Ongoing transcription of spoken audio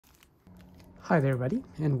Hi there everybody,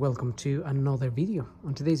 and welcome to another video.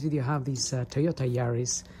 On today's video I have this Toyota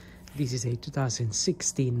Yaris. This is a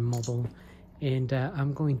 2016 model, and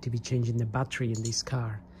I'm going to be changing the battery in this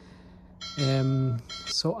car.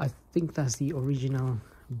 So I think that's the original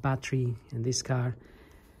battery in this car,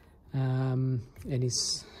 and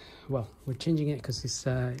it's, well, we're changing it because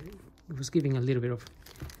it was giving a little bit of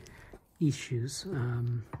issues.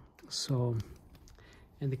 And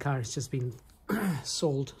the car has just been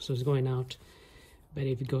sold, so it's going out. But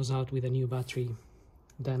if it goes out with a new battery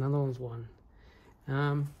than an old one.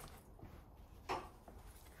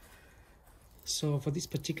 So for this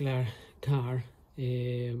particular car,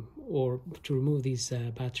 or to remove this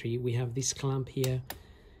battery, we have this clamp here,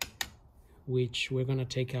 which we're gonna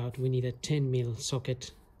take out. We need a 10mm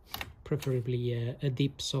socket, preferably a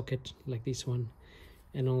deep socket like this one,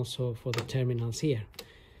 and also for the terminals here.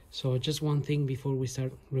 So just one thing before we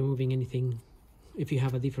start removing anything: if you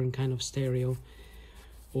have a different kind of stereo,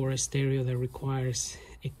 or a stereo that requires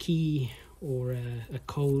a key or a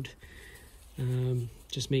code,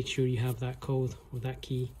 just make sure you have that code or that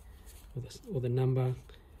key or the number,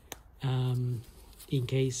 in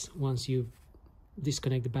case once you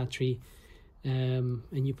disconnect the battery and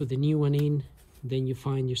you put the new one in, then you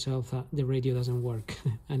find yourself that the radio doesn't work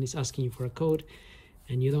and it's asking you for a code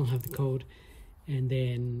and you don't have the code, and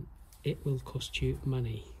then it will cost you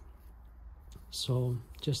money. So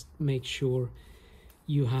just make sure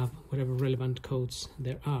you have whatever relevant codes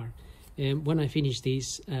there are. And when I finish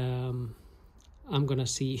this, I'm gonna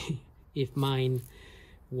see if mine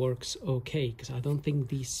works okay, because I don't think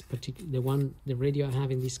this particular, the radio I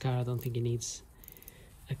have in this car, I don't think it needs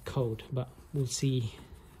a code, but we'll see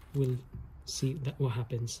that what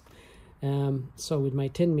happens. So with my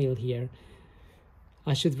 10mm here,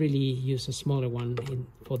 I should really use a smaller one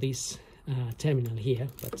for this terminal here,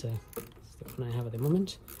 but it's the one I have at the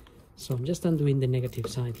moment. So I'm just undoing the negative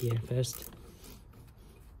side here first,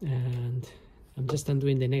 and I'm just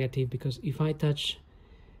undoing the negative because if I touch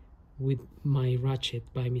with my ratchet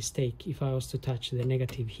by mistake, if I was to touch the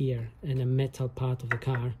negative here and a metal part of the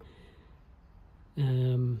car,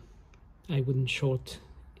 I wouldn't short,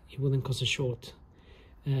 it wouldn't cause a short.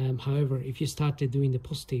 However, if you started doing the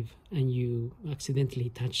positive and you accidentally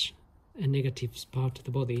touch a negative part of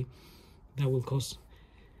the body, that will cause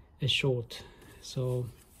a short. So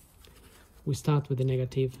we start with the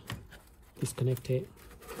negative, disconnect it,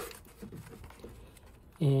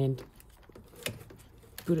 and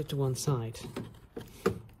put it to one side.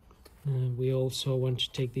 We also want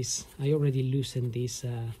to take this, I already loosened this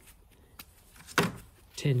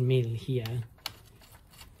 10mm here,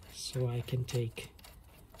 so I can take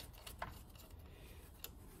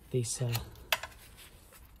this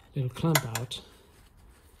little clamp out.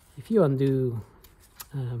 If you undo,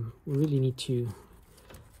 we really need to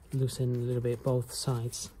loosen a little bit both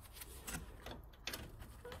sides.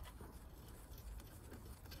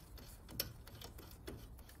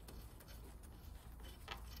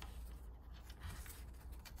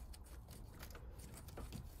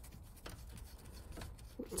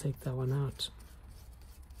 We'll take that one out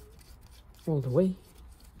all the way.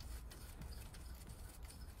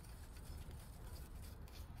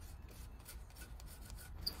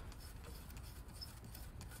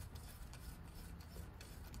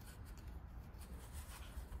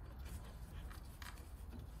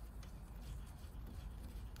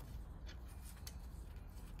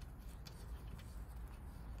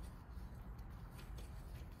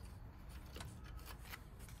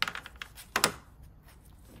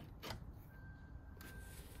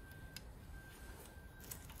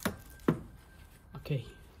 Okay,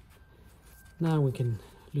 now we can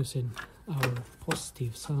loosen our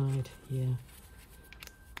positive side here.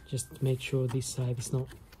 Just make sure this side is not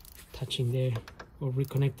touching there or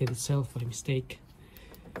reconnected itself by mistake.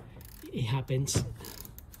 It happens.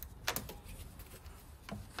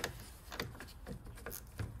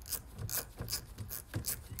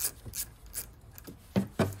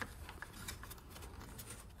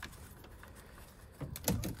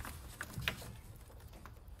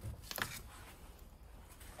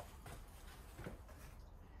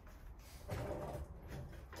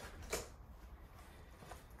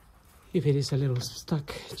 If it is a little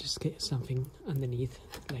stuck, just get something underneath,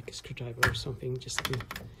 like a screwdriver or something, just to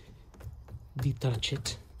detach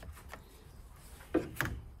it.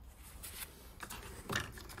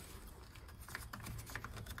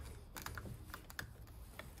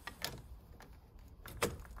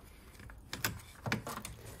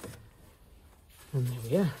 And there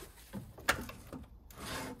we are.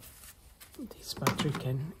 This battery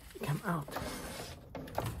can come out.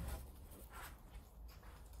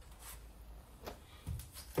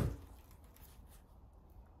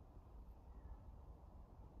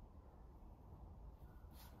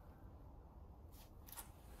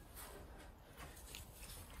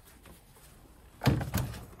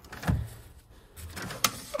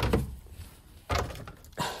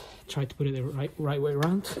 try to put it the right way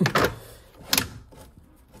around.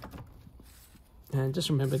 And just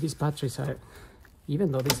remember, these batteries are,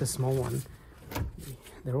 even though this is a small one,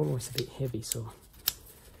 they're always a bit heavy, so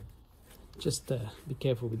just be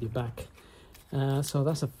careful with your back. So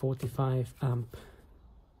that's a 45 amp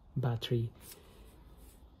battery,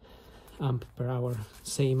 amp per hour,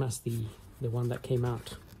 same as the one that came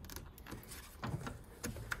out.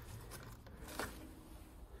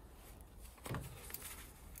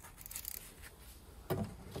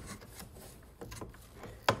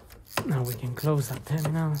 Now we can close that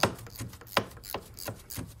terminal.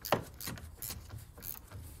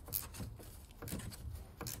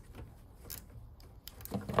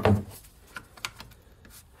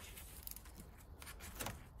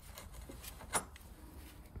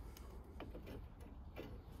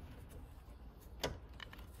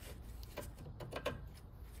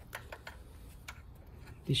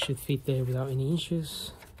 This should fit there without any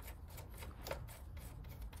issues.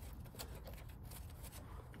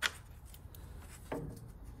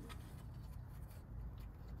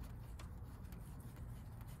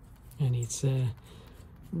 And it's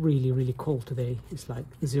really cold today. It's like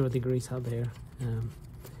 0 degrees out there.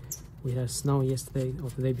 We had snow yesterday, or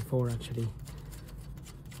the day before actually,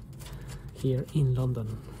 here in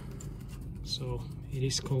London. So it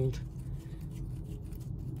is cold.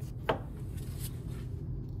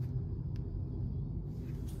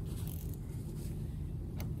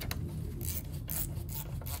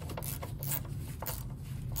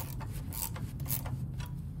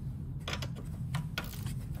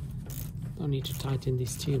 Don't need to tighten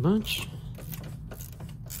this too much.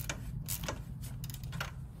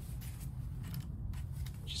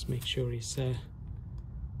 Just make sure it's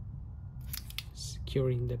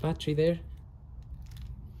securing the battery there,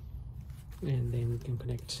 and then we can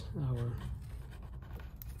connect our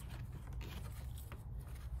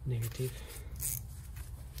negative.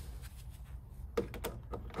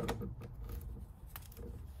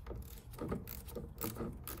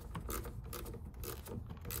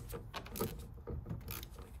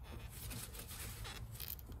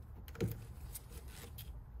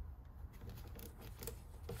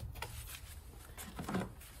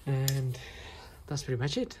 And that's pretty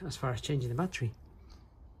much it as far as changing the battery.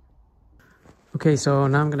 Okay, so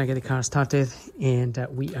now I'm gonna get the car started, and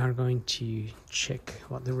we are going to check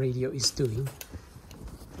what the radio is doing,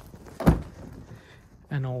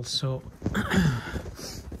 and also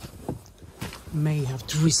may have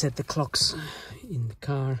to reset the clocks in the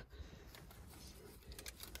car.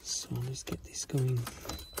 So let's get this going.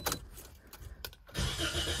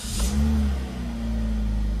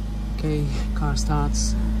 Okay, car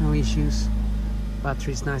starts, no issues.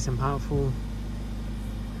 Battery is nice and powerful.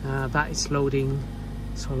 That is loading.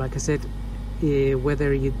 So like I said,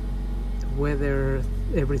 whether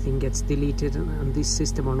everything gets deleted on this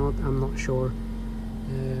system or not, I'm not sure.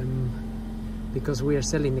 Because we are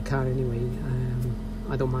selling the car anyway.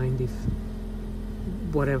 I don't mind if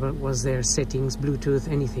whatever was there, settings, Bluetooth,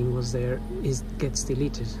 anything was there, gets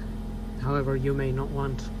deleted. However, you may not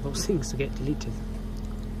want those things to get deleted.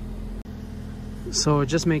 So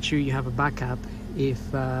just make sure you have a backup if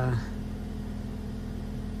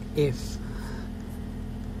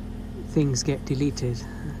things get deleted.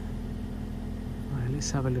 Alright,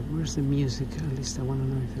 let's have a look. Where's the music? At least I want to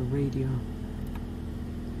know if the radio.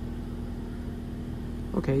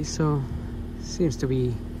 Okay, so seems to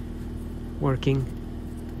be working.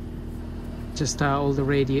 Just all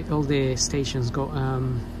the stations got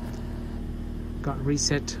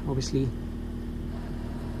reset, obviously,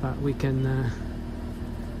 but we can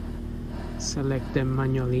select them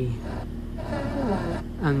manually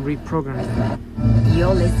and reprogram them.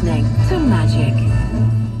 You're listening to Magic.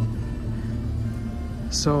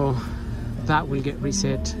 So that will get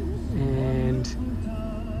reset, and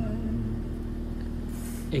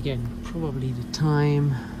again, probably the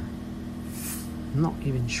time. I'm not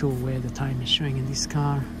even sure where the time is showing in this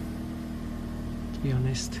car, to be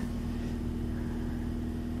honest.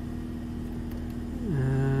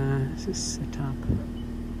 This is set up.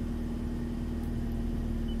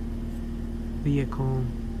 Vehicle.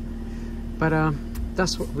 But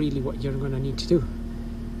that's really what you're gonna need to do.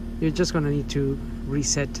 You're just gonna need to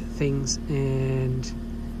reset things, and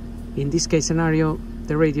in this case scenario,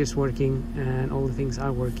 the radio is working and all the things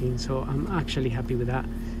are working, so I'm actually happy with that.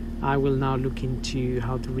 I will now look into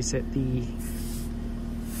how to reset the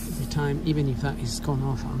time, even if that is gone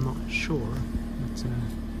off. I'm not sure, but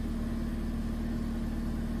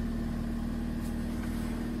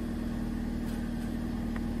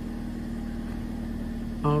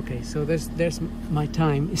okay, so there's my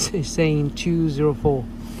time. It's saying 2:04.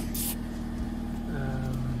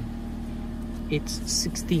 it's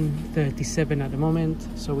 1637 at the moment.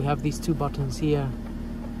 So we have these two buttons here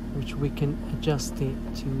which we can adjust it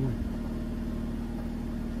to.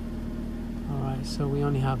 Alright, so we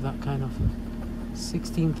only have that kind of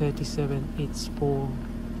 1637, it's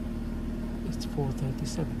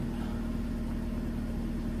 437.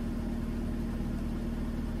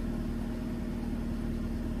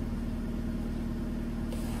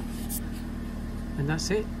 And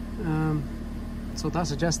that's it. So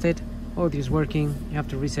that's adjusted, audio is working. You have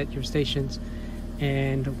to reset your stations,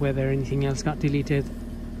 and whether anything else got deleted,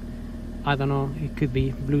 I don't know. It could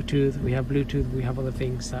be Bluetooth. We have Bluetooth, we have other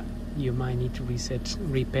things that you might need to reset,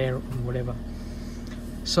 repair, or whatever.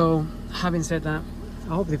 So having said that,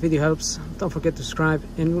 I hope the video helps. Don't forget to subscribe,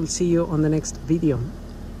 and we'll see you on the next video.